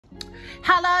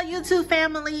Hello YouTube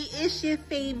family, it's your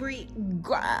favorite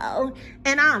girl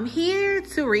and I'm here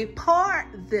to report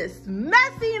this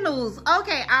messy news.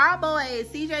 Okay, our boy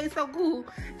CJ So Cool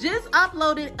just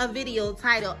uploaded a video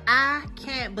titled "I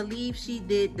Can't Believe She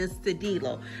Did This to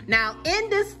D-Lo." Now in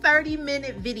this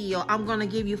 30-minute video, I'm gonna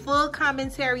give you full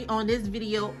commentary on this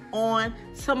video on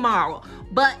tomorrow,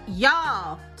 but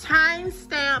y'all,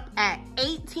 timestamp at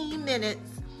 18 minutes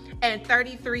and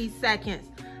 33 seconds.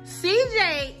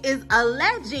 CJ is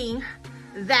alleging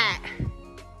that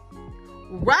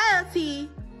royalty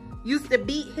used to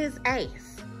beat his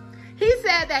ass. He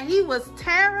said that he was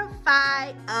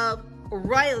terrified of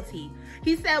royalty.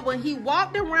 He said when he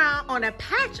walked around on a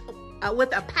patch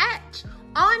with a patch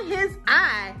on his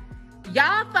eye,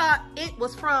 y'all thought it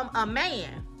was from a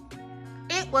man.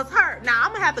 It was her. Now,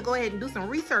 I'm gonna have to go ahead and do some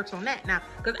research on that now,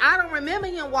 because I don't remember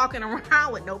him walking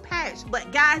around with no patch.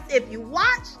 But guys, if you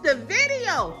watch the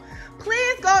video,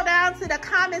 please go down to the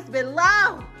comments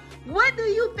below. What do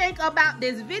you think about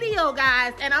this video,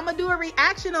 guys? And I'm gonna do a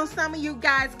reaction on some of you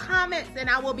guys' comments, and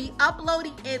I will be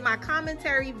uploading in my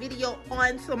commentary video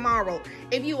on tomorrow.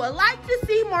 If you would like to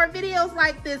see more videos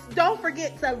like this, don't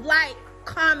forget to like,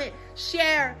 comment,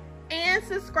 share, and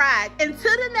subscribe.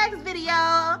 Until the next video,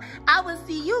 I will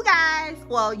see you guys.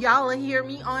 Well, y'all will hear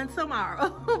me on tomorrow.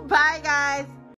 Bye, guys.